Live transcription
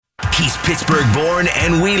He's Pittsburgh-born,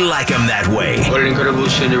 and we like him that way. What an incredible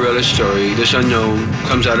Cinderella story. This unknown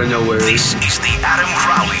comes out of nowhere. This is the Adam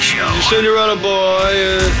Crowley Show. Cinderella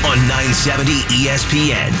boy. On 970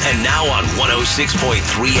 ESPN, and now on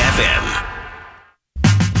 106.3 FM.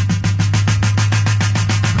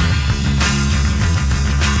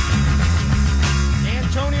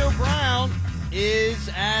 Antonio Brown is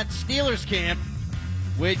at Steelers camp,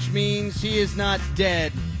 which means he is not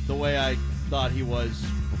dead the way I thought he was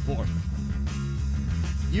before.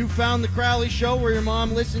 You found the Crowley Show where your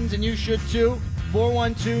mom listens, and you should too.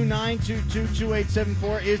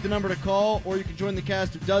 412-922-2874 is the number to call, or you can join the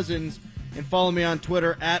cast of dozens and follow me on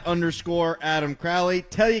Twitter @_Adam Crowley.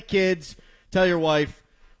 Tell your kids, tell your wife,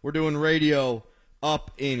 we're doing radio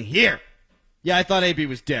up in here. Yeah, I thought AB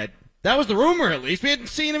was dead. That was the rumor, at least. We hadn't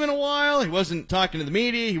seen him in a while. He wasn't talking to the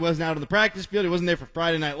media. He wasn't out on the practice field. He wasn't there for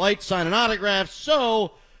Friday Night Lights signing autographs.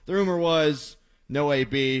 So the rumor was, no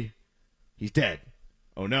AB, he's dead.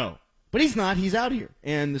 Oh, no. But he's not. He's out here.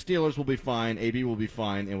 And the Steelers will be fine. AB will be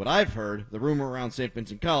fine. And what I've heard, the rumor around St.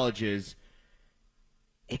 Vincent College is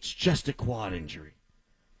it's just a quad injury.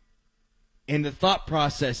 And the thought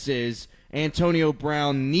process is Antonio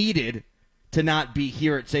Brown needed to not be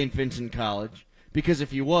here at St. Vincent College, because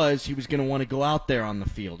if he was going to want to go out there on the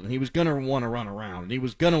field, and he was going to want to run around, and he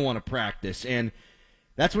was going to want to practice. And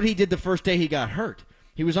that's what he did the first day he got hurt.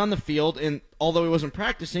 He was on the field, and although he wasn't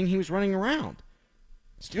practicing, he was running around.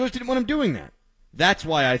 Steelers didn't want him doing that. That's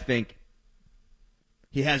why I think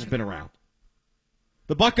he hasn't been around.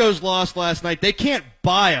 The Buccos lost last night. They can't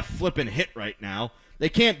buy a flippin' hit right now. They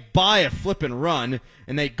can't buy a flippin' run,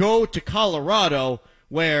 and they go to Colorado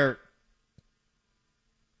where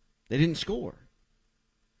they didn't score.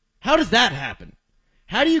 How does that happen?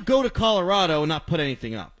 How do you go to Colorado and not put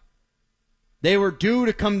anything up? They were due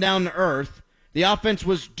to come down to earth. The offense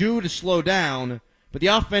was due to slow down, but the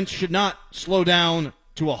offense should not slow down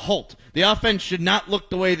to a halt. The offense should not look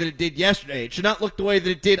the way that it did yesterday. It should not look the way that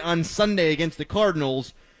it did on Sunday against the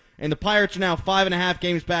Cardinals. And the Pirates are now 5.5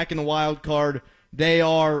 games back in the wild card. They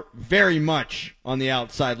are very much on the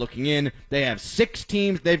outside looking in. They have 6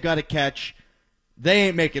 teams they've got to catch. They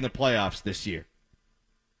ain't making the playoffs this year.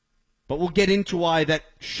 But we'll get into why that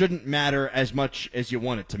shouldn't matter as much as you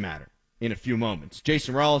want it to matter in a few moments.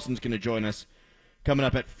 Jason Rollison's going to join us coming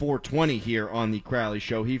up at 4:20 here on the Crowley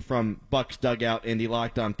Show. He from Bucks Dugout and the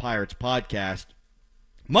Locked On Pirates podcast.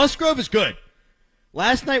 Musgrove is good.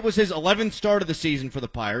 Last night was his 11th start of the season for the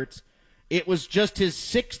Pirates. It was just his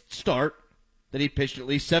 6th start that he pitched at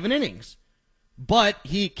least 7 innings. But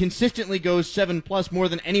he consistently goes 7+ more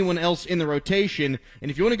than anyone else in the rotation.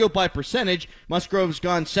 And if you want to go by percentage, Musgrove's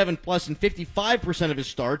gone 7+ in 55% of his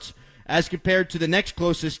starts, as compared to the next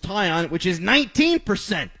closest tie on, which is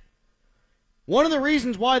 19%. One of the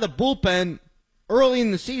reasons why the bullpen early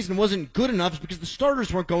in the season wasn't good enough is because the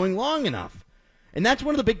starters weren't going long enough. And that's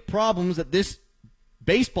one of the big problems that this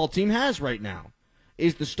baseball team has right now,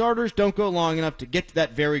 is the starters don't go long enough to get to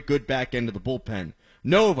that very good back end of the bullpen.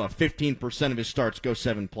 Nova, 15% of his starts go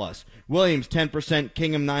 7+. Williams, 10%.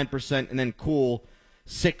 Kingham, 9%. And then Cool,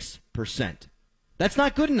 6%. That's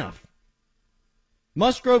not good enough.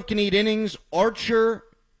 Musgrove can eat innings. Archer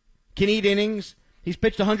can eat innings. He's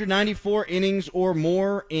pitched 194 innings or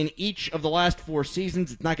more in each of the last 4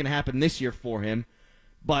 seasons. It's not going to happen this year for him.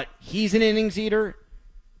 But he's an innings eater.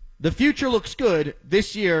 The future looks good.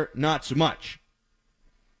 This year, not so much.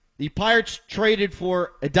 The Pirates traded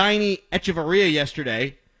for Adeiny Echeverria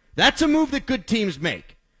yesterday. That's a move that good teams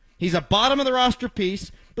make. He's a bottom-of-the-roster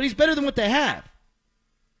piece, but he's better than what they have.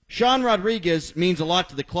 Sean Rodriguez means a lot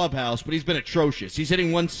to the clubhouse, but he's been atrocious. He's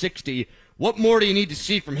hitting 160. What more do you need to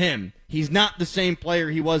see from him? He's not the same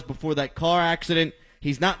player he was before that car accident.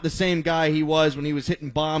 He's not the same guy he was when he was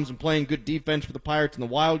hitting bombs and playing good defense for the Pirates in the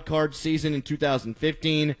wild card season in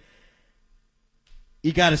 2015.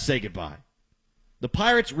 You got to say goodbye. The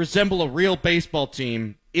Pirates resemble a real baseball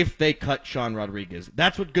team if they cut Sean Rodriguez.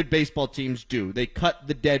 That's what good baseball teams do. They cut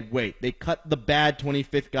the dead weight. They cut the bad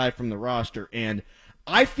 25th guy from the roster. And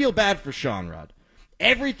I feel bad for Sean Rod.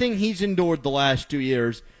 Everything he's endured the last 2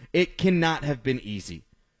 years, it cannot have been easy.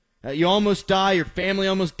 You almost die. Your family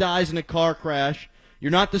almost dies in a car crash.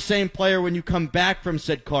 You're not the same player when you come back from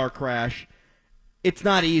said car crash. It's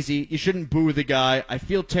not easy. You shouldn't boo the guy. I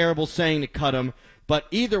feel terrible saying to cut him. But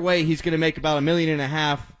either way, he's going to make about $1.5 million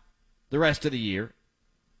the rest of the year.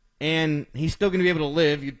 And he's still going to be able to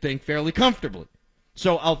live, you'd think, fairly comfortably.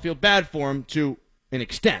 So I'll feel bad for him to an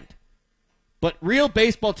extent. But real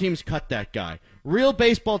baseball teams cut that guy. Real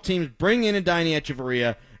baseball teams bring in Adeiny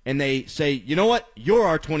Echeverria, and they say, you know what? You're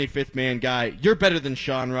our 25th man guy. You're better than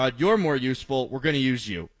Sean Rod. You're more useful. We're going to use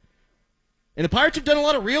you. And the Pirates have done a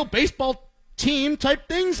lot of real baseball team type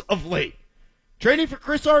things of late. Trading for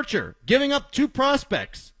Chris Archer, giving up 2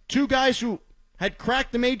 prospects, 2 guys who had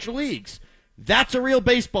cracked the major leagues. That's a real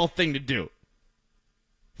baseball thing to do.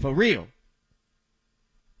 For real.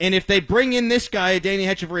 And if they bring in this guy, Danny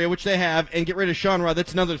Hechavarria, which they have, and get rid of Sean Rod,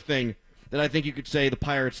 that's another thing that I think you could say the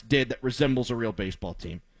Pirates did that resembles a real baseball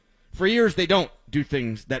team. For years, they don't do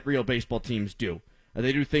things that real baseball teams do.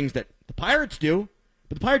 They do things that the Pirates do,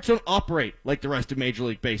 but the Pirates don't operate like the rest of Major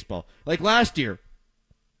League Baseball. Like last year,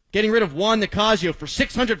 getting rid of Juan Nicasio for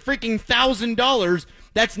 $600,000,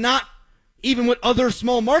 that's not even what other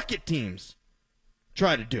small market teams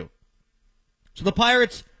try to do. So the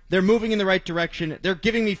Pirates, they're moving in the right direction. They're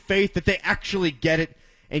giving me faith that they actually get it.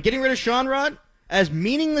 And getting rid of Sean Rod, as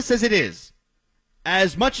meaningless as it is,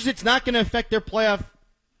 as much as it's not going to affect their playoff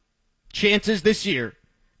chances this year,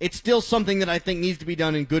 it's still something that I think needs to be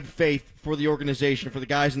done in good faith for the organization, for the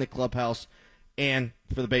guys in the clubhouse, and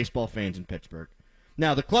for the baseball fans in Pittsburgh.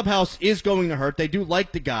 Now, the clubhouse is going to hurt. They do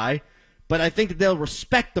like the guy, but I think that they'll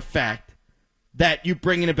respect the fact that you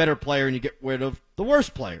bring in a better player and you get rid of the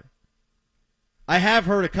worst player. I have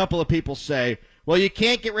heard a couple of people say, well, you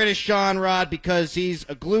can't get rid of Sean Rod because he's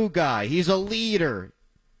a glue guy. He's a leader.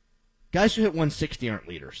 Guys who hit 160 aren't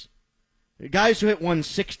leaders. Guys who hit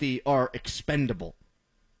 160 are expendable.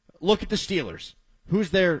 Look at the Steelers. Who's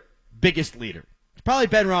their biggest leader? It's probably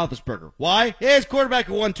Ben Roethlisberger. Why? His quarterback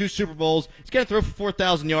who won 2 Super Bowls. He's going to throw for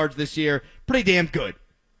 4,000 yards this year. Pretty damn good.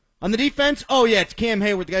 On the defense, oh yeah, it's Cam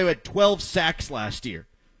Hayward, the guy who had 12 sacks last year.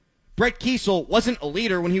 Brett Kiesel wasn't a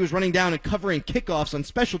leader when he was running down and covering kickoffs on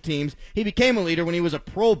special teams. He became a leader when he was a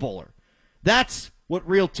Pro Bowler. That's what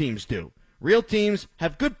real teams do. Real teams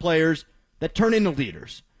have good players that turn into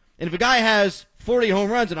leaders. And if a guy has 40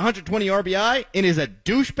 home runs and 120 RBI and is a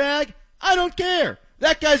douchebag, I don't care.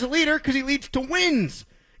 That guy's a leader because he leads to wins.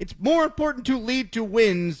 It's more important to lead to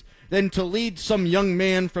wins than to lead some young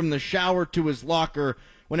man from the shower to his locker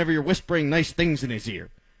whenever you're whispering nice things in his ear.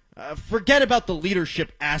 Forget about the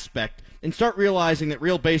leadership aspect and start realizing that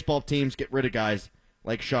real baseball teams get rid of guys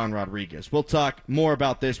like Sean Rodriguez. We'll talk more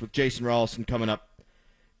about this with Jason Rawlston coming up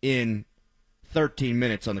in 13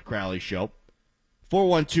 minutes on the Crowley Show.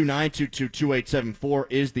 412-922-2874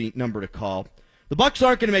 is the number to call. The Bucs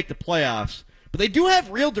aren't going to make the playoffs, but they do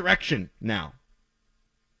have real direction now.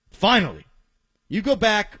 Finally. You go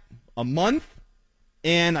back a month,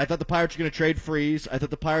 and I thought the Pirates were going to trade Freese. I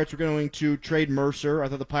thought the Pirates were going to trade Mercer. I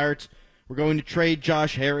thought the Pirates were going to trade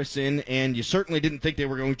Josh Harrison, and you certainly didn't think they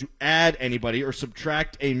were going to add anybody or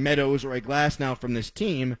subtract a Meadows or a Glasnow from this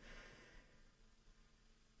team.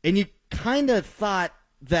 And you kind of thought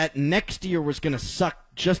that next year was going to suck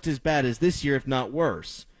just as bad as this year, if not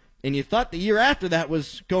worse. And you thought the year after that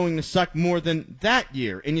was going to suck more than that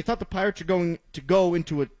year. And you thought the Pirates were going to go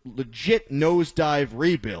into a legit nosedive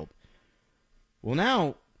rebuild. Well,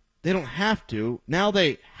 now they don't have to. Now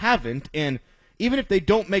they haven't. And even if they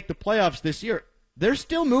don't make the playoffs this year, they're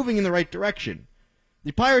still moving in the right direction.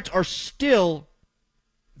 The Pirates are still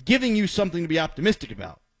giving you something to be optimistic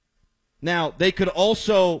about. Now, they could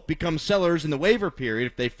also become sellers in the waiver period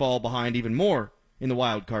if they fall behind even more in the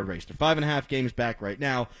wild card race. They're 5.5 games back right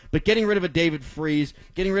now, but getting rid of a David Freese,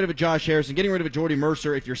 getting rid of a Josh Harrison, getting rid of a Jordy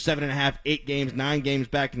Mercer if you're 7.5, 8 games, 9 games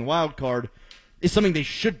back in the wild card is something they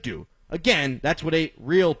should do. Again, that's what a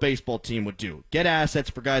real baseball team would do. Get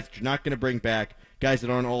assets for guys that you're not going to bring back, guys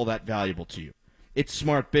that aren't all that valuable to you. It's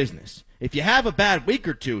smart business. If you have a bad week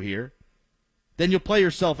or two here, then you'll play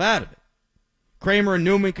yourself out of it. Kramer and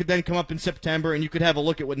Newman could then come up in September, and you could have a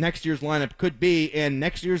look at what next year's lineup could be, and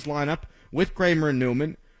next year's lineup with Kramer and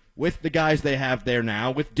Newman, with the guys they have there now,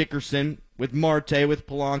 with Dickerson, with Marte, with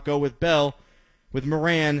Polanco, with Bell, with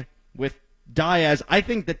Moran, with Diaz, I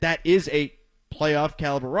think that that is a playoff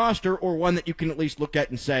caliber roster, or one that you can at least look at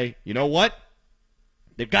and say, you know what?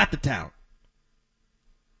 They've got the talent.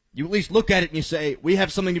 You at least look at it and you say, we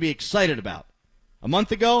have something to be excited about. A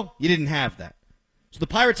month ago, you didn't have that. So the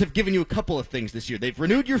Pirates have given you a couple of things this year. They've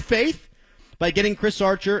renewed your faith by getting Chris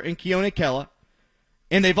Archer and Keone Kela,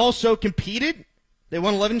 and they've also competed. They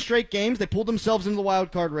won 11 straight games. They pulled themselves into the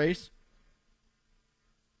wild card race,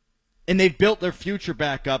 and they've built their future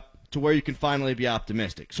back up to where you can finally be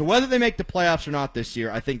optimistic. So whether they make the playoffs or not this year,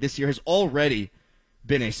 I think this year has already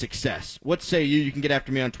been a success. What say you? You can get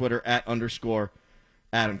after me on Twitter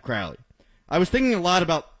 @_Adam Crowley. I was thinking a lot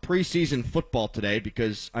about preseason football today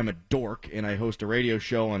because I'm a dork and I host a radio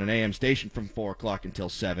show on an AM station from 4 o'clock until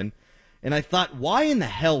 7. And I thought, why in the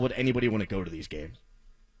hell would anybody want to go to these games?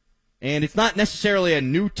 And it's not necessarily a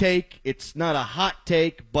new take. It's not a hot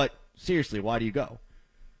take. But seriously, why do you go?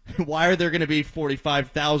 Why are there going to be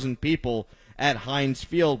 45,000 people at Heinz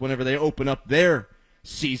Field whenever they open up their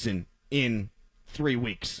season in 3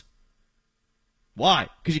 weeks. Why?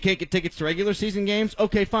 Because you can't get tickets to regular season games?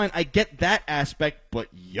 Okay, fine. I get that aspect, but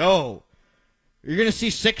you're going to see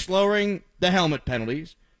 6 lowering the helmet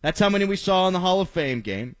penalties. That's how many we saw in the Hall of Fame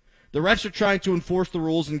game. The refs are trying to enforce the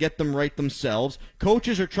rules and get them right themselves.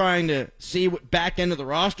 Coaches are trying to see what back end of the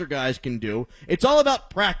roster guys can do. It's all about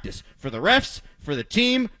practice for the refs, for the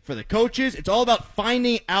team, for the coaches. It's all about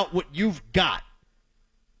finding out what you've got.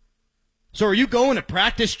 So are you going to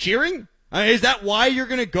practice cheering? Is that why you're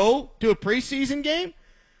going to go to a preseason game?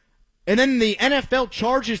 And then the NFL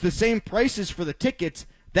charges the same prices for the tickets.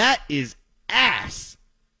 That is ass.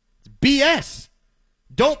 It's BS.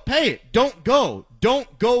 Don't pay it. Don't go.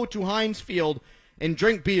 Don't go to Heinz Field and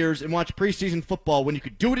drink beers and watch preseason football when you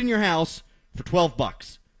could do it in your house for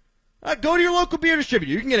 $12. Go to your local beer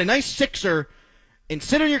distributor. You can get a nice sixer and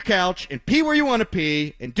sit on your couch and pee where you want to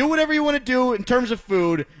pee and do whatever you want to do in terms of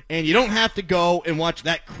food, and you don't have to go and watch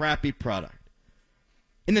that crappy product.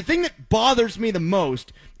 And the thing that bothers me the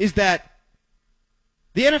most is that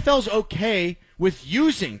the NFL's okay with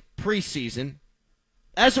using preseason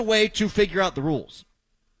as a way to figure out the rules.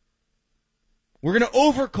 We're going to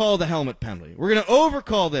overcall the helmet penalty. We're going to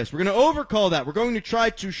overcall this. We're going to overcall that. We're going to try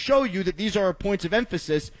to show you that these are our points of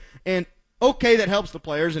emphasis, and okay, that helps the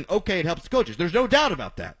players, and okay, it helps the coaches. There's no doubt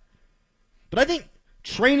about that. But I think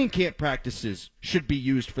training camp practices should be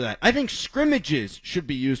used for that. I think scrimmages should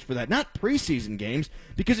be used for that, not preseason games,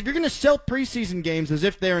 because if you're going to sell preseason games as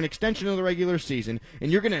if they're an extension of the regular season,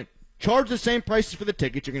 and you're going to charge the same prices for the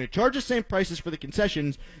tickets, you're going to charge the same prices for the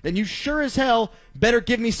concessions, then you sure as hell better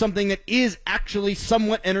give me something that is actually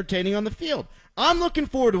somewhat entertaining on the field. I'm looking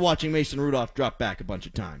forward to watching Mason Rudolph drop back a bunch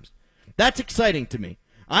of times. That's exciting to me.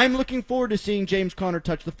 I'm looking forward to seeing James Conner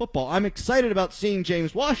touch the football. I'm excited about seeing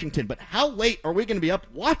James Washington, but how late are we going to be up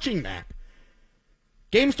watching that?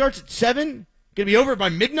 Game starts at 7? Going to be over by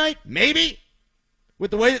midnight? Maybe? With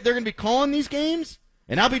the way that they're going to be calling these games?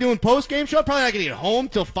 And I'll be doing post-game show? Probably not going to get home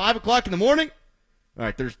till 5 o'clock in the morning? All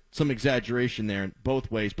right, there's some exaggeration there in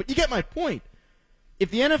both ways, but you get my point. If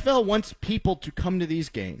the NFL wants people to come to these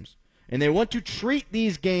games, and they want to treat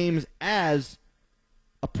these games as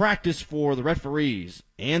a practice for the referees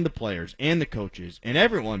and the players and the coaches and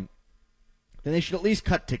everyone, then they should at least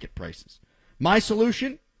cut ticket prices. My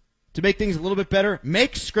solution to make things a little bit better,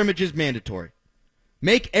 make scrimmages mandatory.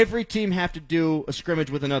 Make every team have to do a scrimmage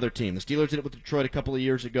with another team. The Steelers did it with Detroit a couple of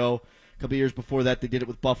years ago. A couple of years before that, they did it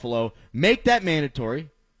with Buffalo. Make that mandatory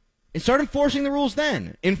and start enforcing the rules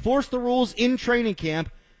then. Enforce the rules in training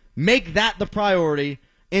camp. Make that the priority,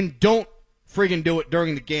 and don't friggin' do it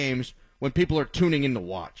during the games when people are tuning in to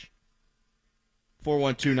watch.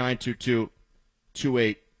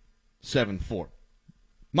 412-922-2874.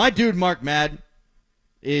 My dude, Mark Madden,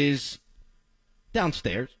 is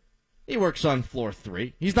downstairs. He works on floor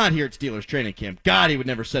 3. He's not here at Steelers training camp. God, he would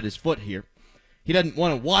never set his foot here. He doesn't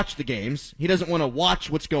want to watch the games. He doesn't want to watch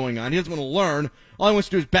what's going on. He doesn't want to learn. All he wants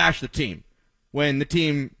to do is bash the team when the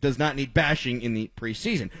team does not need bashing in the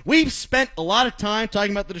preseason. We've spent a lot of time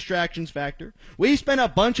talking about the distractions factor. We've spent a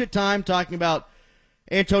bunch of time talking about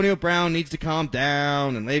Antonio Brown needs to calm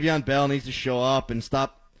down and Le'Veon Bell needs to show up and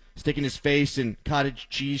stop sticking his face in cottage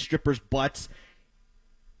cheese strippers' butts.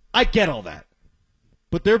 I get all that.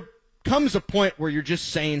 But there comes a point where you're just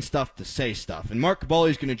saying stuff to say stuff. And Mark Kaboly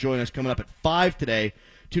is going to join us coming up at 5 today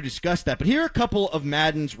to discuss that. But here are a couple of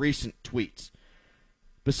Madden's recent tweets.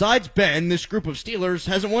 Besides Ben, this group of Steelers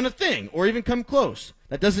hasn't won a thing or even come close.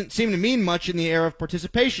 That doesn't seem to mean much in the era of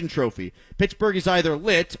participation trophy. Pittsburgh is either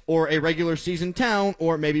lit or a regular season town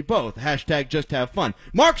or maybe both. Hashtag just have fun.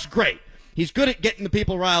 Mark's great. He's good at getting the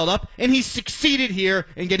people riled up, and he's succeeded here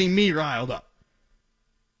in getting me riled up.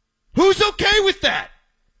 Who's okay with that?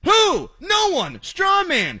 Who? No one. Straw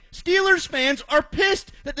man. Steelers fans are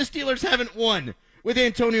pissed that the Steelers haven't won with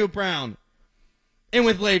Antonio Brown and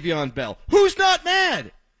with Le'Veon Bell. Who's not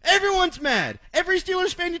mad? Everyone's mad. Every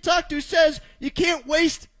Steelers fan you talk to says you can't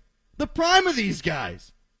waste the prime of these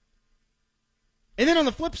guys. And then on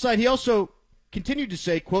the flip side, he also continued to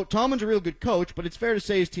say, quote, Tomlin's a real good coach, but it's fair to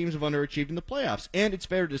say his teams have underachieved in the playoffs. And it's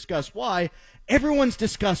fair to discuss why. Everyone's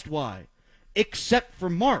discussed why, except for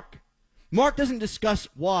Mark. Mark doesn't discuss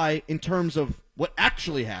why in terms of what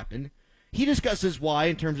actually happened. He discusses why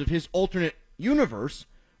in terms of his alternate universe,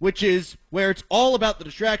 which is where it's all about the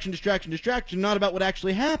distraction, not about what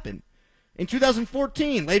actually happened. In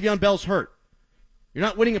 2014, Le'Veon Bell's hurt. You're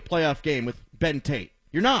not winning a playoff game with Ben Tate.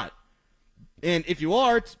 You're not. And if you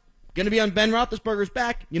are, it's going to be on Ben Roethlisberger's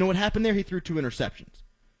back. You know what happened there? He threw 2 interceptions.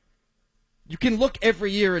 you can look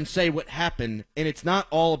every year and say what happened, and it's not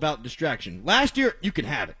all about distraction. Last year, you can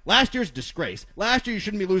have it. Last year's a disgrace. Last year, you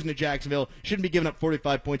shouldn't be losing to Jacksonville. Shouldn't be giving up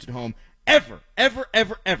 45 points at home. Ever, ever,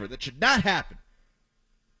 ever, ever. That should not happen.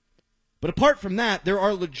 But apart from that, there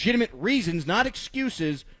are legitimate reasons, not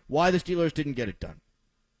excuses, why the Steelers didn't get it done.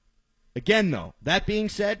 Again, though, that being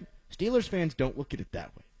said, Steelers fans don't look at it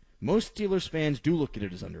that way. Most Steelers fans do look at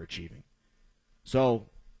it as underachieving. So,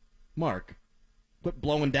 Mark, quit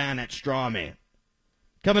blowing down that straw man.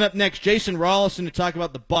 Coming up next, Jason Rollison to talk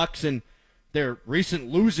about the Bucs and their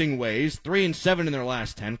recent losing ways, 3-7 in their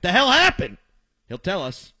last 10. What the hell happened? He'll tell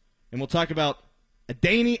us. And we'll talk about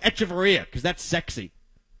Adeiny Echeverria, because that's sexy.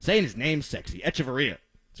 Saying his name's sexy. Echeverria.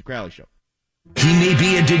 It's a Crowley Show. He may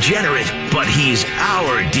be a degenerate, but he's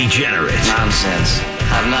our degenerate. Nonsense.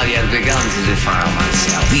 I've not yet begun to defile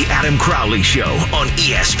myself. The Adam Crowley Show on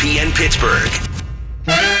ESPN Pittsburgh.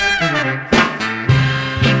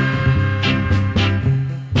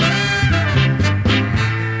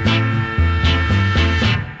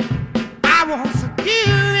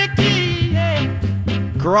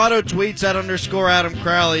 Corrado tweets at _Adam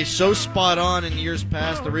Crowley, so spot on in years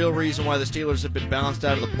past, the real reason why the Steelers have been bounced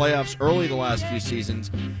out of the playoffs early the last few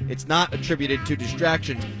seasons. It's not attributed to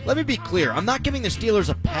distractions. Let me be clear, I'm not giving the Steelers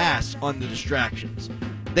a pass on the distractions.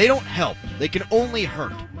 They don't help. They can only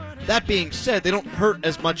hurt. That being said, they don't hurt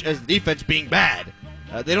as much as the defense being bad.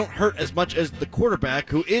 They don't hurt as much as the quarterback,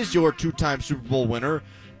 who is your two-time Super Bowl winner,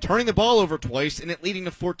 turning the ball over twice and it leading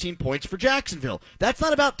to 14 points for Jacksonville. That's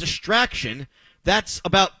not about distraction. That's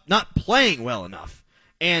about not playing well enough.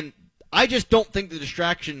 And I just don't think the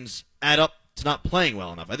distractions add up to not playing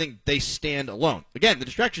well enough. I think they stand alone. Again, the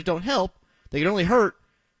distractions don't help. They can only hurt.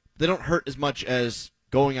 They don't hurt as much as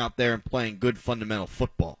going out there and playing good fundamental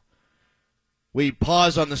football. We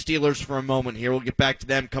pause on the Steelers for a moment here. We'll get back to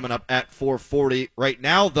them coming up at 4:40. Right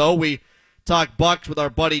now, though, we talk Bucs with our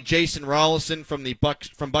buddy Jason Rollison from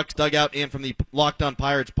Bucs Dugout and from the Locked On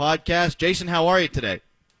Pirates podcast. Jason, how are you today?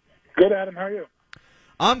 Good, Adam. How are you?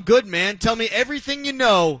 I'm good, man. Tell me everything you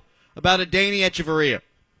know about Adeiny Echeverria.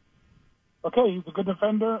 Okay, he's a good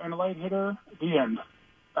defender and a light hitter. The end.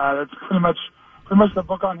 That's pretty much the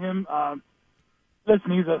book on him.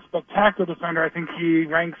 Listen, he's a spectacular defender. I think he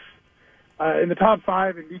ranks in the top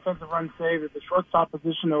 5 in defensive runs saved at the shortstop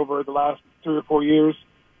position over the last 3 or 4 years.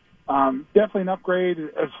 Definitely an upgrade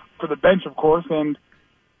as for the bench, of course. And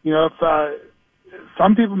you know, if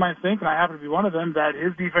some people might think, and I happen to be one of them, that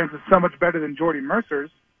his defense is so much better than Jordy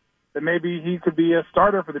Mercer's that maybe he could be a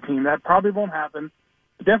starter for the team. That probably won't happen.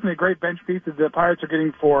 But definitely a great bench piece that the Pirates are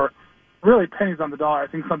getting for really pennies on the dollar. I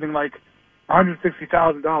think something like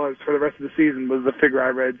 $160,000 for the rest of the season was the figure I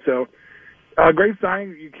read. So, great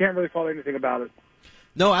signing. You can't really fault anything about it.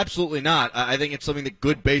 No, absolutely not. I think it's something that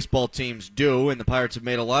good baseball teams do, and the Pirates have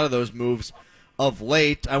made a lot of those moves of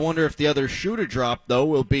late. I wonder if the other shoe to drop, though,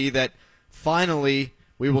 will be that finally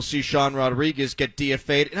we will see Sean Rodriguez get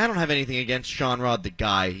DFA'd, and I don't have anything against Sean Rod, the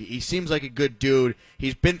guy. He seems like a good dude.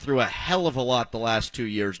 He's been through a hell of a lot the last 2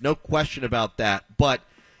 years, no question about that, but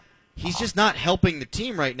he's just not helping the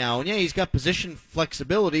team right now. And yeah, he's got position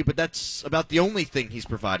flexibility, but that's about the only thing he's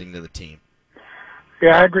providing to the team.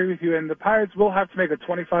 Yeah, I agree with you. And the Pirates will have to make a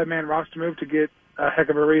 25-man roster move to get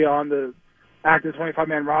Echeverria on the active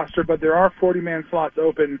 25-man roster, but there are 40-man slots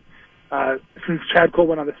open since Chad Cole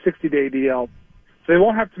went on the 60-day DL. So they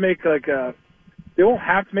won't have to make a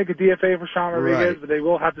DFA for Sean Rodriguez, right, but they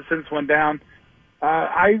will have to send this one down.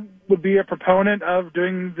 I would be a proponent of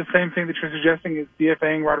doing the same thing that you're suggesting, is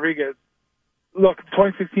DFAing Rodriguez. Look,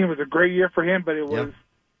 2016 was a great year for him, but it was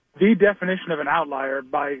the definition of an outlier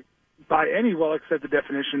by any well-accepted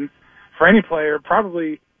definition for any player,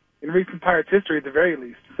 probably in recent Pirates history at the very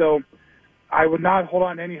least. So I would not hold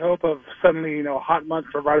on to any hope of suddenly, a hot month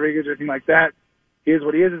for Rodriguez or anything like that. He is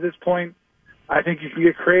what he is at this point. I think you can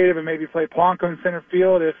get creative and maybe play Polanco in center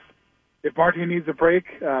field if Martin needs a break.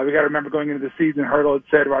 We got to remember going into the season, Hurdle had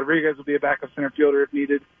said Rodriguez will be a backup center fielder if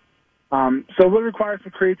needed. So it will require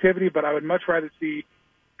some creativity, but I would much rather see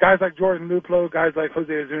guys like Jordan Luplow, guys like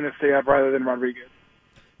Jose Ozuna stay up rather than Rodriguez.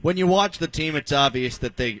 When you watch the team, it's obvious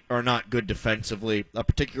that they are not good defensively,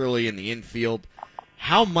 particularly in the infield.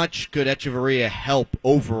 How much could Echeverria help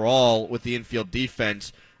overall with the infield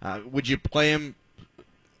defense? Would you play him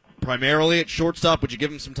primarily at shortstop? Would you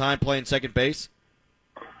give him some time playing second base?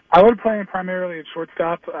 I would play him primarily at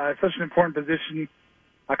shortstop. It's such an important position,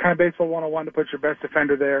 kind of baseball 101 to put your best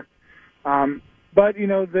defender there. But,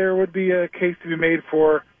 there would be a case to be made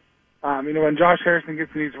for, when Josh Harrison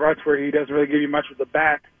gets in these ruts where he doesn't really give you much with the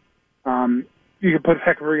bat, you can put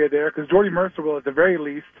Echeverria there because Jordy Mercer will, at the very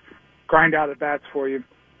least, grind out at bats for you.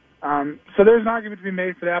 So there's an argument to be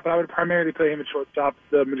made for that, but I would primarily play him at shortstop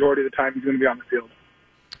the majority of the time he's going to be on the field.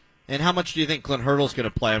 And how much do you think Clint Hurdle's going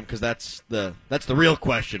to play him? Because that's the real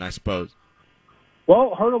question, I suppose.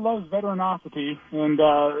 Well, Hurdle loves veteranosity, and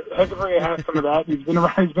Hechavarria has some of that. He's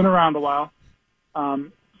been around a while.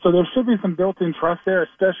 So there should be some built-in trust there,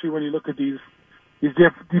 especially when you look at these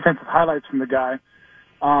defensive highlights from the guy.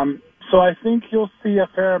 So I think you'll see a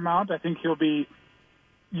fair amount. I think he'll be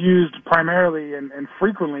used primarily and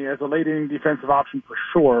frequently as a late-inning defensive option for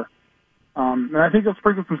sure. And I think he'll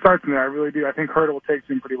sprinkle some starts in there. I really do. I think Hurdle will take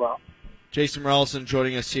to him pretty well. Jason Morrison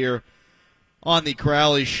joining us here on the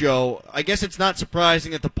Crowley Show. I guess it's not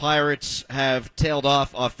surprising that the Pirates have tailed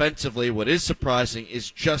off offensively. What is surprising is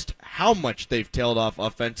just how much they've tailed off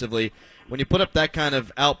offensively. When you put up that kind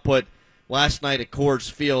of output last night at Coors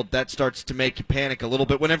Field, that starts to make you panic a little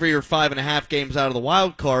bit. Whenever you're 5.5 games out of the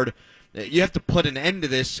wild card, you have to put an end to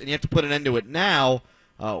this, and you have to put an end to it now.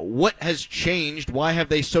 What has changed? Why have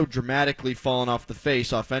they so dramatically fallen off the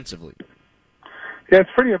face offensively? Yeah, it's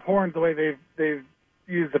pretty abhorrent the way they've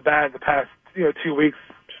used the bat the past 2 weeks.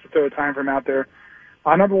 Just to throw a time frame out there.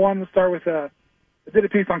 Number one, we'll start with I did a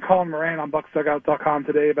piece on Colin Moran on BucksDugout.com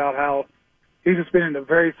today about how he's just been in a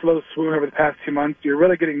very slow swoon over the past 2 months. You're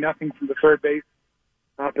really getting nothing from the third base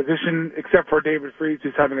position except for David Freese,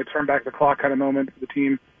 who's having a turn back the clock kind of moment for the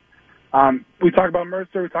team. We talk about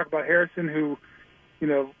Mercer. We talk about Harrison, who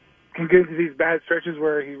can get into these bad stretches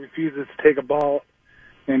where he refuses to take a ball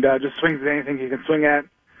and just swings at anything he can swing at.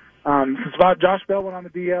 Since about Josh Bell went on the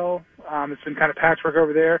DL, it's been kind of patchwork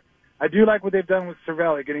over there. I do like what they've done with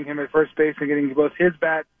Cervelli, getting him at first base and getting both his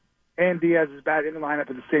bat and Diaz's bat in the lineup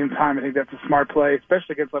at the same time. I think that's a smart play,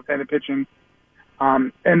 especially against left-handed pitching.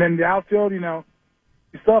 And then the outfield, you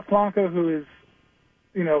still have Polanco, who is,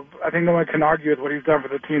 I think no one can argue with what he's done for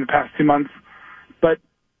the team the past 2 months. But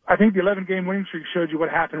I think the 11-game winning streak showed you what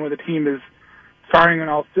happened when the team is firing on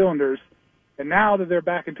all cylinders. And now that they're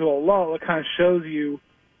back into a lull, it kind of shows you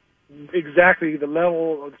exactly the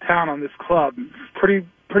level of talent on this club. It's pretty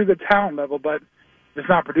good talent level, but if it's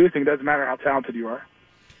not producing, it doesn't matter how talented you are.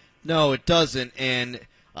 No, it doesn't. And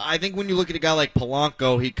I think when you look at a guy like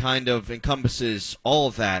Polanco, he kind of encompasses all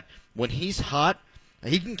of that. When he's hot,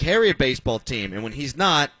 he can carry a baseball team, and when he's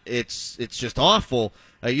not, it's just awful.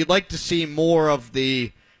 You'd like to see more of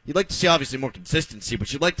the. You'd like to see obviously more consistency,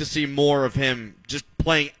 but you'd like to see more of him just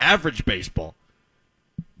playing average baseball.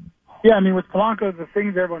 Yeah, I mean, with Polanco, the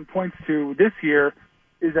things everyone points to this year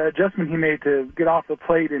is that adjustment he made to get off the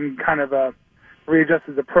plate and kind of readjust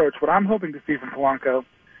his approach. What I'm hoping to see from Polanco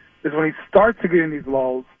is when he starts to get in these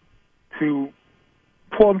lulls to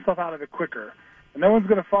pull himself out of it quicker. And no one's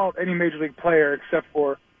going to fault any Major League player except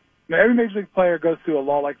for every Major League player goes through a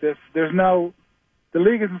lull like this. The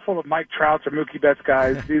league isn't full of Mike Trouts or Mookie Betts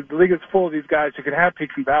guys. The league is full of these guys who can have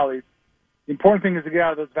peaks and valleys. The important thing is to get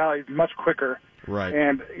out of those valleys much quicker. Right.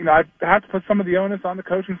 And, I have to put some of the onus on the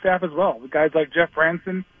coaching staff as well. The guys like Jeff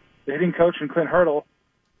Branson, the hitting coach, and Clint Hurdle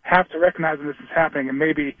have to recognize when this is happening and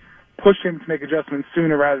maybe push him to make adjustments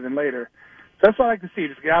sooner rather than later. So that's what I like to see,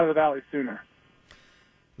 just get out of the valley sooner.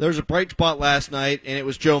 There was a bright spot last night, and it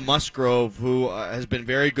was Joe Musgrove, who has been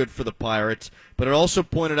very good for the Pirates, but it also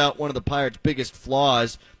pointed out one of the Pirates' biggest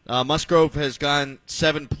flaws. Musgrove has gone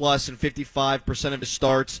 7+ in 55% of his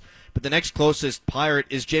starts, but the next closest Pirate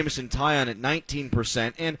is Jameson Taillon at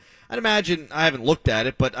 19%. And I'd imagine, I haven't looked at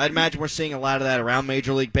it, but I'd imagine we're seeing a lot of that around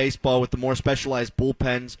Major League Baseball with the more specialized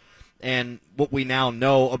bullpens and what we now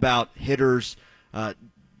know about hitters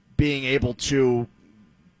being able to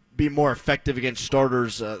be more effective against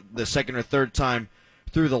starters the second or third time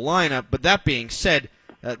through the lineup. But that being said,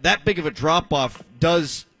 that big of a drop-off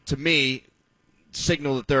does, to me,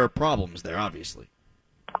 signal that there are problems there, obviously.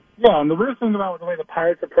 Yeah, and the weird thing about the way the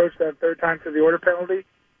Pirates approach that third time to the order penalty,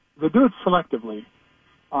 they do it selectively.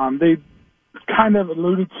 They kind of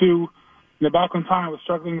alluded to, back when Taillon was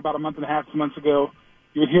struggling about a month and a half, 2 months ago,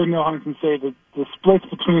 you would hear Neil Huntington say that the splits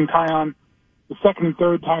between Taillon the second and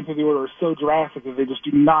third time through the order are so drastic that they just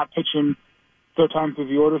do not pitch him third time through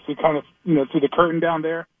the order, so kind of, through the curtain down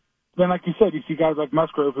there. Then, like you said, you see guys like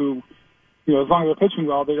Musgrove who, as long as they're pitching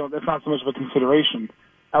well, that's not so much of a consideration.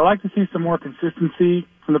 I like to see some more consistency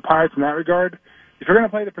from the Pirates in that regard. If you're going to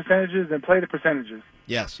play the percentages, then play the percentages.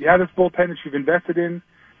 Yes. You have this bullpen that you've invested in.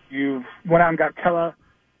 You've went out and got Kella.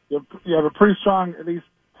 You have a pretty strong, at least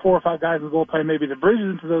 4 or 5 guys in the bullpen. Maybe the bridges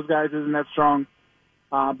into those guys isn't that strong.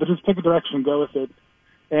 But just pick a direction and go with it.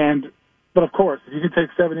 But of course, if you can take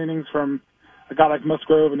 7 innings from a guy like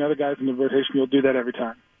Musgrove and other guys in the rotation, you'll do that every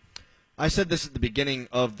time. I said this at the beginning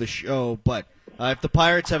of the show, but if the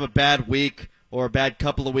Pirates have a bad week or a bad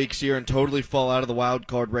couple of weeks here and totally fall out of the wild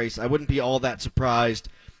card race, I wouldn't be all that surprised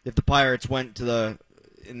if the Pirates went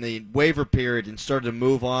in the waiver period and started to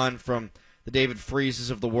move on from the David Freeses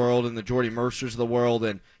of the world and the Jordy Mercers of the world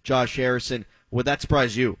and Josh Harrison, would that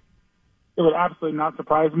surprise you? It would absolutely not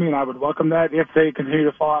surprise me, and I would welcome that if they continue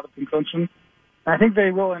to fall out of contention. And I think they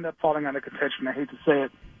will end up falling out of contention. I hate to say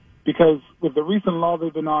it, because with the recent lull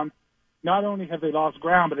they've been on, not only have they lost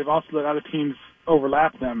ground, but they've also let other teams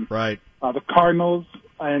overlap them. Right. The Cardinals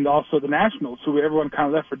and also the Nationals, who everyone kind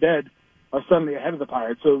of left for dead, are suddenly ahead of the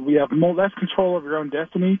Pirates. So we have less control of your own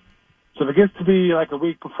destiny. So if it gets to be like a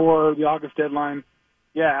week before the August deadline,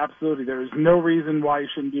 yeah, absolutely. There is no reason why you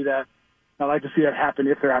shouldn't do that. I'd like to see that happen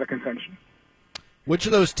if they're out of contention. Which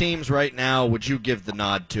of those teams right now would you give the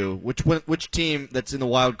nod to? Which team that's in the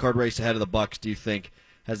wild card race ahead of the Bucks do you think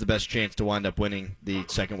has the best chance to wind up winning the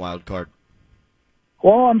second wild card?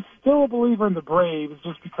 Well, I'm still a believer in the Braves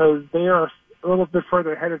just because they are a little bit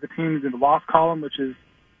further ahead of the teams in the loss column, which is,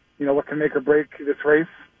 what can make or break this race.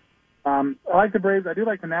 I like the Braves. I do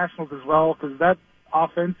like the Nationals as well because that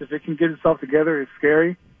offense, if it can get itself together, is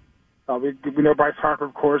scary. We know Bryce Harper,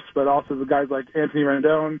 of course, but also the guys like Anthony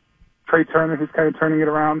Rendon, Trey Turner, who's kind of turning it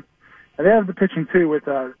around. And they have the pitching, too, with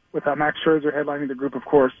Max Scherzer headlining the group, of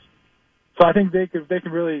course. So I think if they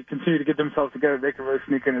can really continue to get themselves together, they can really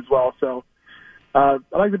sneak in as well. So I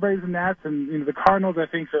like the Braves and Nats, and the Cardinals, I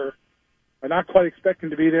think, are not quite expecting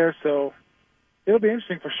to be there. So it'll be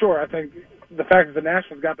interesting for sure. I think the fact that the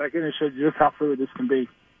Nationals got back in it shows you just how fluid this can be.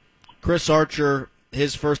 Chris Archer,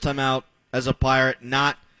 his first time out as a Pirate,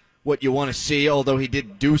 not what you want to see, although he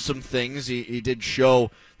did do some things. He did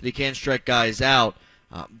show that he can strike guys out.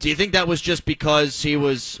 Do you think that was just because he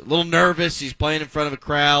was a little nervous, he's playing in front of a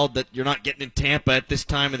crowd, that you're not getting in Tampa at this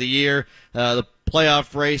time of the year, the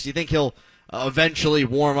playoff race? Do you think he'll eventually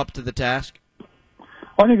warm up to the task? Well,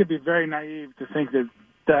 I think it'd be very naive to think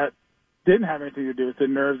that didn't have anything to do with the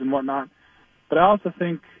nerves and whatnot. But I also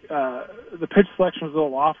think the pitch selection was a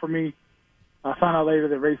little off for me. I found out later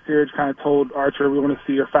that Ray Searage kind of told Archer, we want to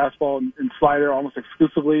see your fastball and slider almost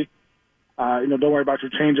exclusively. Don't worry about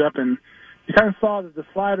your changeup. And you kind of saw that the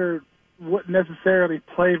slider wouldn't necessarily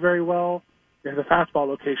play very well if the fastball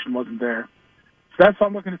location wasn't there. So that's what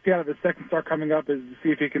I'm looking to see out of the second start coming up, is to see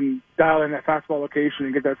if he can dial in that fastball location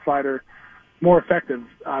and get that slider more effective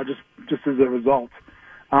just as a result.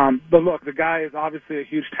 But look, the guy is obviously a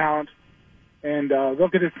huge talent. And they'll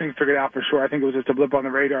get this thing figured out for sure. I think it was just a blip on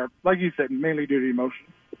the radar, like you said, mainly due to emotion.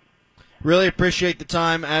 Really appreciate the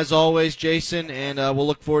time, as always, Jason, and we'll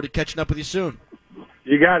look forward to catching up with you soon.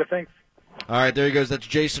 You got it. Thanks. All right, there he goes. That's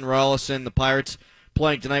Jason Rollison, the Pirates,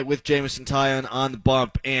 playing tonight with Jameson Taillon on the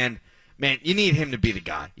bump. And, man, you need him to be the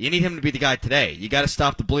guy. You need him to be the guy today. You got to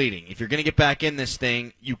stop the bleeding. If you're going to get back in this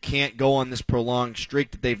thing, you can't go on this prolonged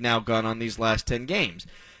streak that they've now gone on these last 10 games.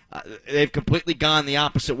 They've completely gone the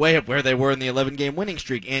opposite way of where they were in the 11-game winning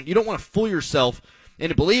streak. And you don't want to fool yourself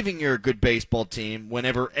into believing you're a good baseball team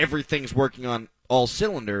whenever everything's working on all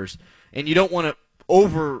cylinders. And you don't want to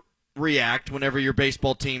overreact whenever your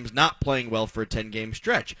baseball team's not playing well for a 10-game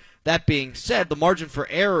stretch. That being said, the margin for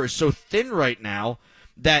error is so thin right now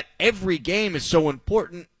that every game is so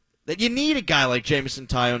important that you need a guy like Jameson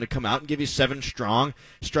Taillon to come out and give you 7 strong,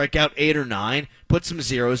 strike out 8 or 9, put some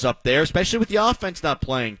zeros up there, especially with the offense not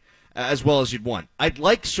playing as well as you'd want. I'd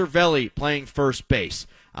like Cervelli playing first base.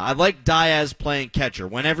 I'd like Diaz playing catcher.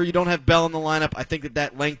 Whenever you don't have Bell in the lineup, I think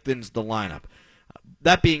that lengthens the lineup.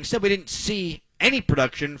 That being said, we didn't see any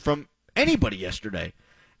production from anybody yesterday.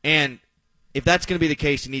 And if that's going to be the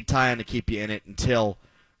case, you need Taillon to keep you in it until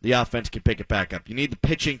the offense can pick it back up. You need the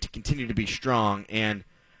pitching to continue to be strong, and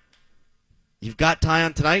you've got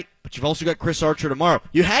Taillon tonight, but you've also got Chris Archer tomorrow.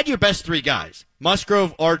 You had your best 3 guys,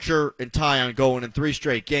 Musgrove, Archer, and Taillon, going in 3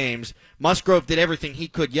 straight games. Musgrove did everything he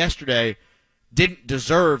could yesterday, didn't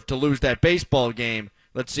deserve to lose that baseball game.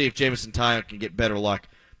 Let's see if Jameson Taillon can get better luck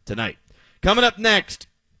tonight. Coming up next,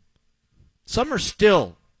 some are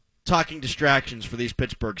still talking distractions for these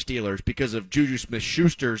Pittsburgh Steelers because of Juju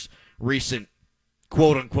Smith-Schuster's recent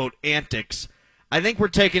quote-unquote antics. I think we're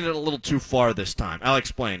taking it a little too far this time. I'll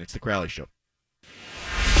explain. It's the Crowley Show.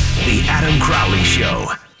 The Adam Crowley Show.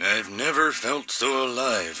 I've never felt so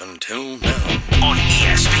alive until now. On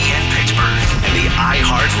ESPN Pittsburgh and the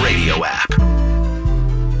iHeartRadio app.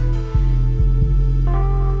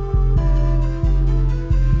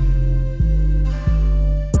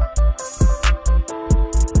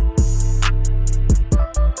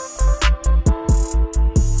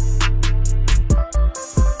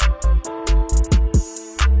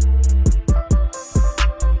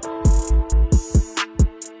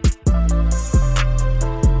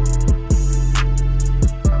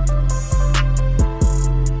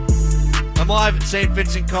 live at St.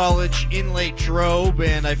 Vincent College in Latrobe,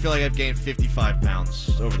 and I feel like I've gained 55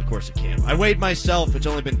 pounds over the course of camp. I weighed myself. It's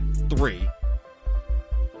only been 3.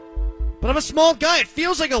 But I'm a small guy. It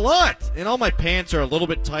feels like a lot. And all my pants are a little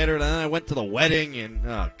bit tighter. And then I went to the wedding, and,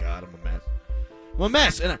 oh, God, I'm a mess. I'm a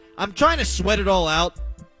mess. And I'm trying to sweat it all out.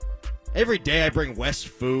 Every day I bring Wes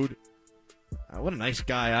food. What a nice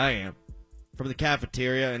guy I am. From the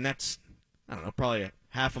cafeteria, and that's, I don't know, probably a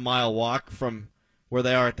half a mile walk from where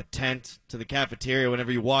they are at the tent to the cafeteria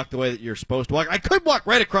whenever you walk the way that you're supposed to walk. I could walk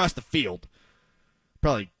right across the field.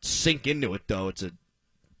 Probably sink into it, though. It's a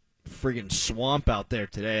friggin' swamp out there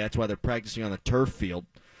today. That's why they're practicing on the turf field.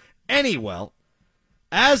 Anyway,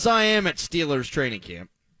 as I am at Steelers training camp,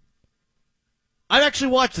 I've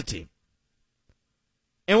actually watched the team.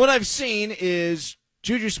 And what I've seen is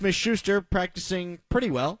Juju Smith-Schuster practicing pretty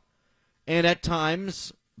well, and at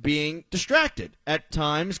times being distracted, at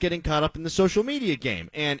times getting caught up in the social media game.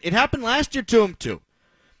 And it happened last year to him, too.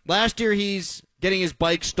 Last year, he's getting his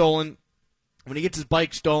bike stolen. When he gets his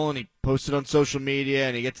bike stolen, he posts it on social media,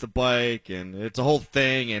 and he gets the bike, and it's a whole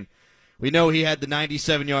thing. And we know he had the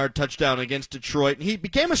 97-yard touchdown against Detroit, and he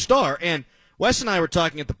became a star. And Wes and I were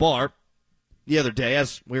talking at the bar the other day,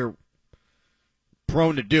 as we were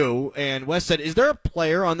prone to do, and Wes said, is there a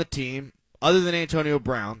player on the team, other than Antonio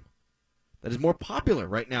Brown, that is more popular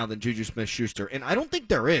right now than Juju Smith-Schuster? And I don't think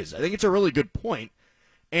there is. I think it's a really good point.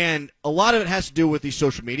 And a lot of it has to do with the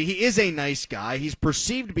social media. He is a nice guy. He's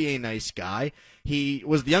perceived to be a nice guy. He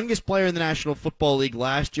was the youngest player in the National Football League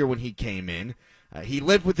last year when he came in. He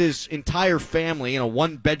lived with his entire family in a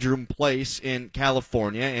one-bedroom place in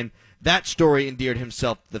California, and that story endeared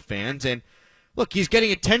himself to the fans. And look, he's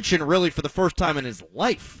getting attention really for the first time in his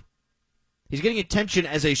life. He's getting attention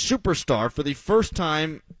as a superstar for the first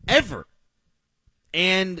time ever.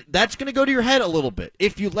 And that's going to go to your head a little bit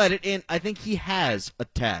if you let it in. I think he has a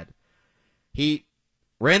tad. He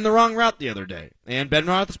ran the wrong route the other day, and Ben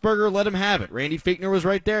Roethlisberger let him have it. Randy Fichtner was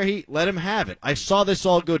right there. He let him have it. I saw this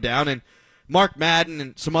all go down, and Mark Madden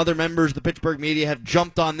and some other members of the Pittsburgh media have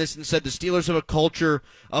jumped on this and said the Steelers have a culture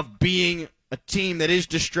of being a team that is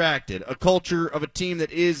distracted, a culture of a team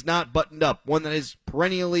that is not buttoned up, one that is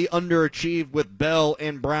perennially underachieved with Bell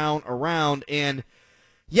and Brown around, and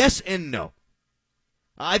yes and no.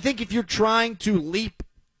 I think if you're trying to leap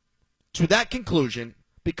to that conclusion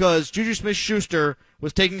because Juju Smith-Schuster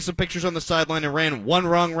was taking some pictures on the sideline and ran one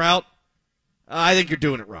wrong route, I think you're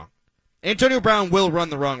doing it wrong. Antonio Brown will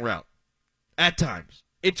run the wrong route. At times.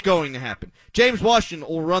 It's going to happen. James Washington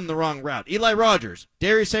will run the wrong route. Eli Rogers,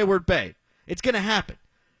 Darius Hayward-Bay. It's going to happen.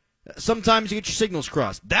 Sometimes you get your signals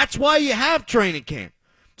crossed. That's why you have training camp.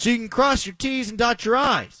 So you can cross your T's and dot your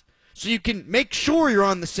I's. So you can make sure you're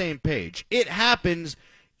on the same page. It happens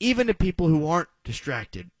even to people who aren't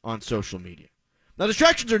distracted on social media. Now,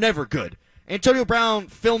 distractions are never good. Antonio Brown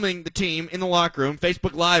filming the team in the locker room,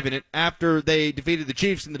 Facebook Live in it, after they defeated the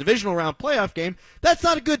Chiefs in the divisional round playoff game, that's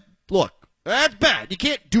not a good look. That's bad. You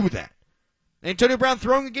can't do that. Antonio Brown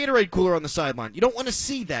throwing a Gatorade cooler on the sideline. You don't want to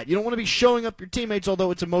see that. You don't want to be showing up your teammates, although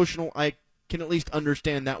it's emotional. I can at least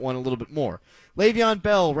understand that one a little bit more. Le'Veon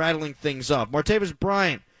Bell rattling things off. Martavis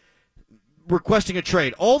Bryant requesting a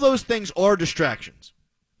trade. All those things are distractions.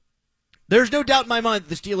 There's no doubt in my mind that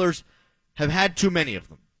the Steelers have had too many of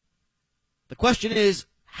them. The question is,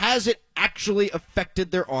 has it actually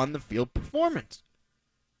affected their on-the-field performance?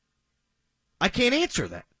 I can't answer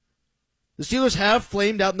that. The Steelers have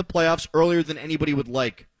flamed out in the playoffs earlier than anybody would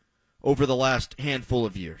like over the last handful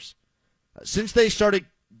of years. Since they started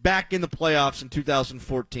back in the playoffs in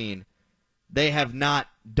 2014, they have not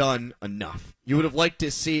done enough. You would have liked to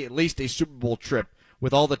see at least a Super Bowl trip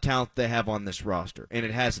with all the talent they have on this roster, and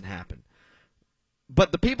it hasn't happened.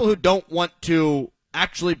 But the people who don't want to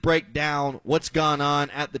actually break down what's gone on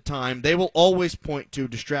at the time, they will always point to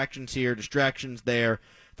distractions here, distractions there.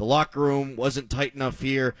 The locker room wasn't tight enough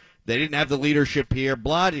here. They didn't have the leadership here.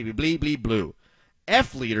 Blah, blah, blah, blah, blue.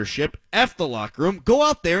 F leadership, F the locker room. Go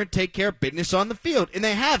out there and take care of business on the field. And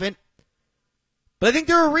they haven't. But I think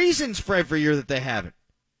there are reasons for every year that they haven't.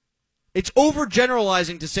 It's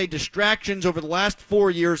overgeneralizing to say distractions over the last 4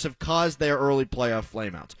 years have caused their early playoff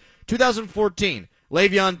flameouts. 2014,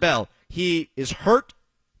 Le'Veon Bell. He is hurt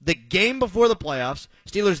the game before the playoffs.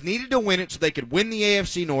 Steelers needed to win it so they could win the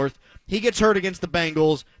AFC North. He gets hurt against the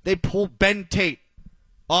Bengals. They pull Ben Tate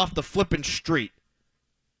off the flippin' street,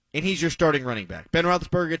 and he's your starting running back. Ben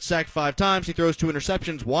Roethlisberger gets sacked 5 times. He throws 2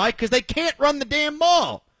 interceptions. Why? Because they can't run the damn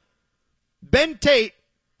ball. Ben Tate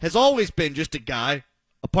has always been just a guy,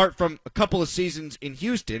 apart from a couple of seasons in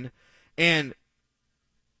Houston, and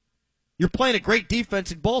you're playing a great defense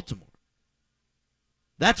in Baltimore.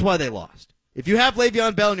 That's why they lost. If you have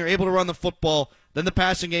Le'Veon Bell and you're able to run the football, then the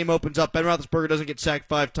passing game opens up. Ben Roethlisberger doesn't get sacked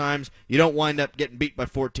 5 times. You don't wind up getting beat by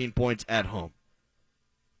 14 points at home.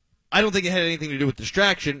 I don't think it had anything to do with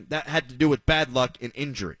distraction. That had to do with bad luck and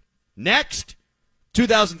injury. Next,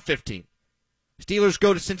 2015. Steelers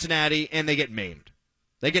go to Cincinnati, and they get maimed.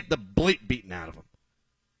 They get the bleep beaten out of them.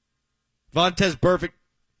 Vontaze Burfict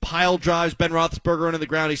pile drives Ben Roethlisberger into the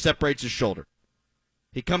ground. He separates his shoulder.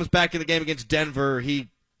 He comes back in the game against Denver. He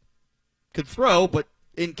could throw, but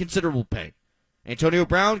in considerable pain. Antonio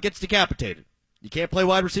Brown gets decapitated. You can't play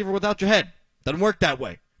wide receiver without your head. Doesn't work that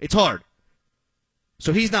way. It's hard.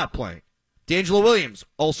 So he's not playing. D'Angelo Williams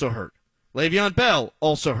also hurt. Le'Veon Bell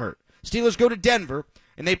also hurt. Steelers go to Denver,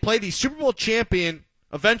 and they play the Super Bowl champion,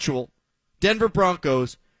 eventual, Denver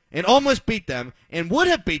Broncos, and almost beat them, and would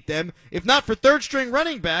have beat them if not for third-string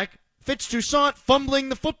running back Fitz Toussaint fumbling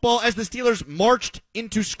the football as the Steelers marched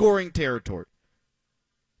into scoring territory.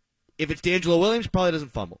 If it's D'Angelo Williams, probably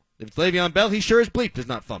doesn't fumble. If it's Le'Veon Bell, he sure as bleep does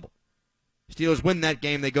not fumble. Steelers win that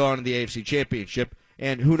game, they go on to the AFC Championship,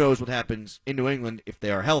 and who knows what happens in New England if they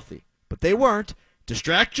are healthy. But they weren't.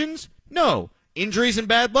 Distractions? No. Injuries and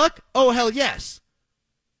bad luck? Oh, hell yes.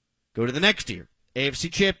 Go to the next year.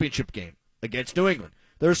 AFC Championship game against New England.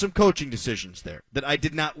 There are some coaching decisions there that I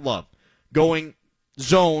did not love. Going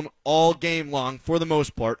zone all game long, for the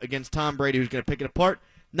most part, against Tom Brady, who's going to pick it apart,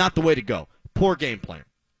 not the way to go. Poor game plan.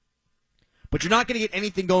 But you're not going to get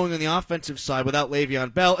anything going on the offensive side without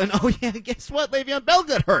Le'Veon Bell. And, oh, yeah, guess what? Le'Veon Bell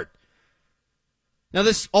got hurt. Now,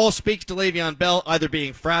 this all speaks to Le'Veon Bell either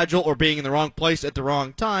being fragile or being in the wrong place at the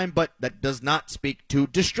wrong time, but that does not speak to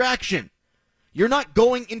distraction. You're not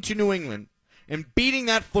going into New England and beating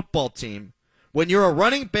that football team when you're a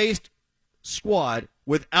running-based squad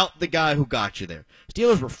without the guy who got you there.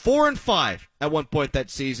 Steelers were 4-5 at one point that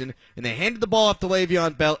season, and they handed the ball off to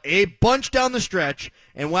Le'Veon Bell a bunch down the stretch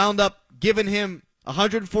and wound up giving him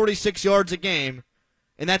 146 yards a game,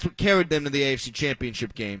 and that's what carried them to the AFC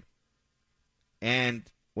Championship game. And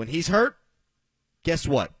when he's hurt, guess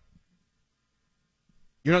what?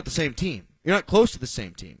 You're not the same team. You're not close to the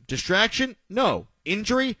same team. Distraction? No.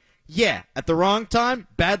 Injury? Yeah. At the wrong time?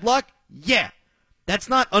 Bad luck? Yeah. That's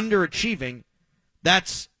not underachieving.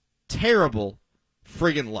 That's terrible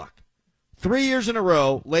friggin' luck. 3 years in a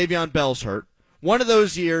row, Le'Veon Bell's hurt. One of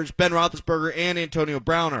those years, Ben Roethlisberger and Antonio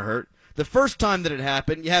Brown are hurt. The first time that it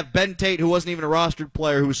happened, you have Ben Tate, who wasn't even a rostered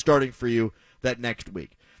player, who was starting for you that next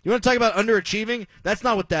week. You want to talk about underachieving? That's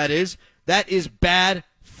not what that is. That is bad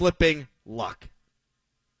flipping luck.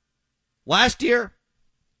 Last year,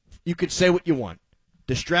 you could say what you want.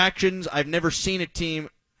 Distractions, I've never seen a team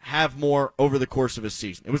have more over the course of a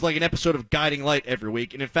season. It was like an episode of Guiding Light every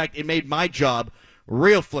week, and in fact, it made my job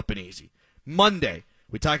real flippin' easy. Monday,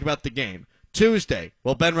 we talk about the game. Tuesday,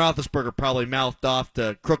 well, Ben Roethlisberger probably mouthed off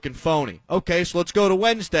to Crook and Phony. Okay, so let's go to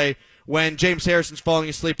Wednesday when James Harrison's falling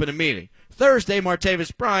asleep in a meeting. Thursday,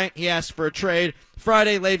 Martavis Bryant, he asks for a trade.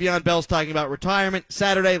 Friday, Le'Veon Bell's talking about retirement.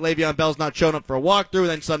 Saturday, Le'Veon Bell's not showing up for a walkthrough.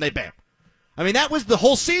 Then Sunday, bam. I mean, that was the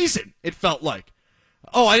whole season, it felt like.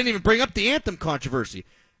 Oh, I didn't even bring up the anthem controversy.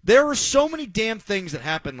 There were so many damn things that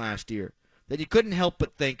happened last year that you couldn't help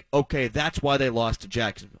but think, okay, that's why they lost to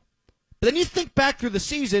Jacksonville. But then you think back through the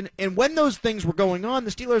season, and when those things were going on,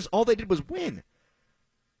 the Steelers, all they did was win.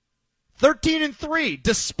 13-3,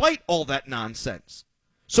 despite all that nonsense.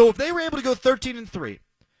 So if they were able to go 13-3,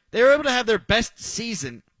 they were able to have their best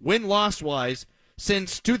season, win-loss-wise,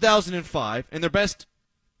 since 2005, and their best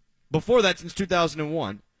before that since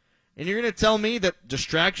 2001, and you're going to tell me that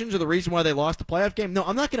distractions are the reason why they lost the playoff game? No,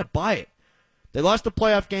 I'm not going to buy it. They lost the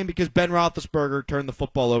playoff game because Ben Roethlisberger turned the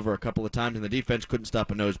football over a couple of times and the defense couldn't stop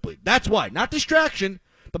a nosebleed. That's why. Not distraction,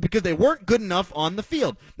 but because they weren't good enough on the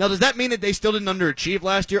field. Now, does that mean that they still didn't underachieve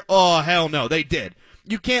last year? Oh, hell no, they did.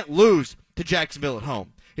 You can't lose to Jacksonville at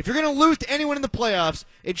home. If you're going to lose to anyone in the playoffs,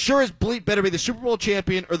 it sure as bleep better be the Super Bowl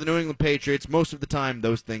champion or the New England Patriots. Most of the time,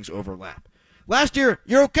 those things overlap. Last year,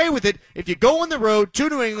 you're okay with it if you go on the road to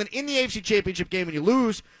New England in the AFC Championship game and you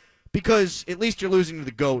lose because at least you're losing to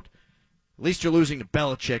the GOAT. At least you're losing to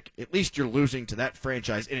Belichick. At least you're losing to that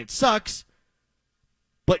franchise. And it sucks,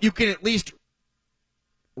 but you can at least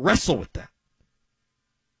wrestle with that.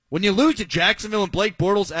 When you lose to Jacksonville and Blake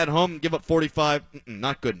Bortles at home and give up 45,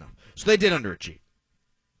 not good enough. So they did underachieve.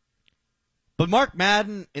 But Mark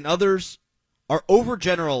Madden and others are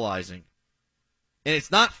overgeneralizing, and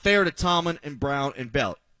it's not fair to Tomlin and Brown and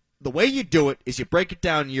Bell. The way you do it is you break it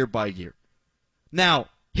down year by year. Now,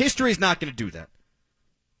 history is not going to do that.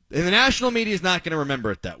 And the national media is not going to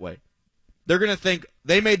remember it that way. They're going to think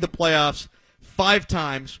they made the playoffs 5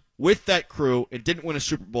 times with that crew and didn't win a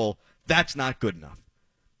Super Bowl. That's not good enough.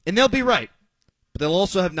 And they'll be right. but they'll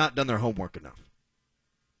also have not done their homework enough.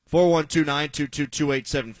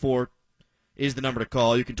 412-922-2874 is the number to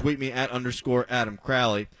call. You can tweet me at _Adam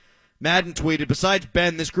Crowley. Madden tweeted, besides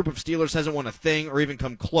Ben, this group of Steelers hasn't won a thing or even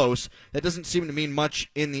come close. That doesn't seem to mean much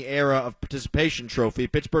in the era of participation trophy.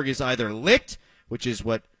 Pittsburgh is either licked, which is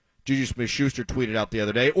what Juju Smith-Schuster tweeted out the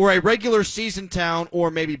other day, or a regular season town, or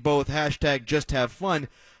maybe both. Hashtag just have fun.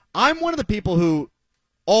 I'm one of the people who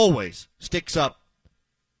always sticks up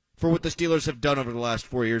for what the Steelers have done over the last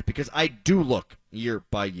 4 years because I do look year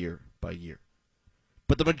by year by year.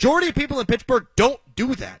 But the majority of people in Pittsburgh don't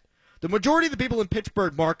do that. The majority of the people in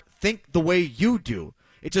Pittsburgh, Mark, think the way you do.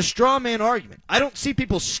 It's a straw man argument. I don't see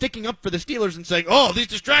people sticking up for the Steelers and saying, oh, these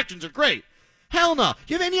distractions are great. Hell no.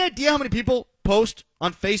 You have any idea how many people post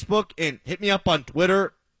on Facebook and hit me up on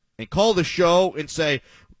Twitter and call the show and say,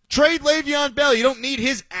 trade Le'Veon Bell. You don't need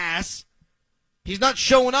his ass. He's not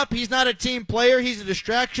showing up. He's not a team player. He's a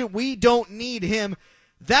distraction. We don't need him.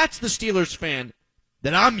 That's the Steelers fan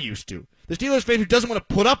that I'm used to. The Steelers fan who doesn't want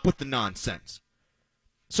to put up with the nonsense.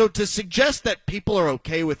 So to suggest that people are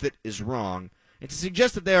okay with it is wrong, and to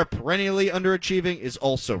suggest that they are perennially underachieving is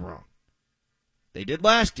also wrong. They did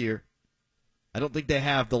last year. I don't think they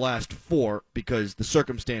have the last 4 because the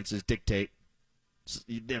circumstances dictate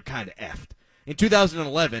they're kind of effed. In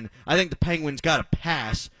 2011, I think the Penguins got a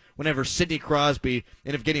pass whenever Sidney Crosby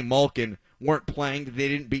and Evgeny Malkin weren't playing, that they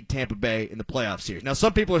didn't beat Tampa Bay in the playoff series. Now,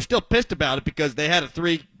 some people are still pissed about it because they had a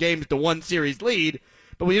 3-1 series lead,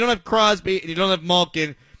 but when you don't have Crosby and you don't have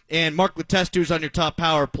Malkin and Mark Letestu's on your top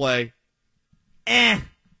power play, you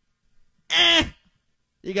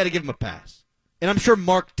got to give him a pass. And I'm sure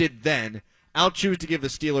Mark did then. I'll choose to give the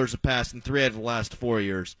Steelers a pass in 3 out of the last 4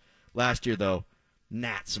 years. Last year, though,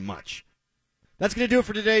 not so much. That's going to do it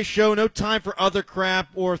for today's show. No time for other crap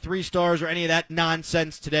or 3 stars or any of that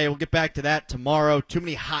nonsense today. We'll get back to that tomorrow. Too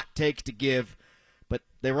many hot takes to give, but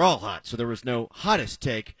they were all hot, so there was no hottest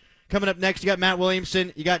take. Coming up next, you got Matt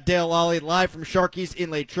Williamson. You got Dale Lally live from Sharky's in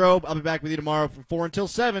Latrobe. I'll be back with you tomorrow from 4 until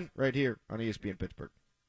 7 right here on ESPN Pittsburgh.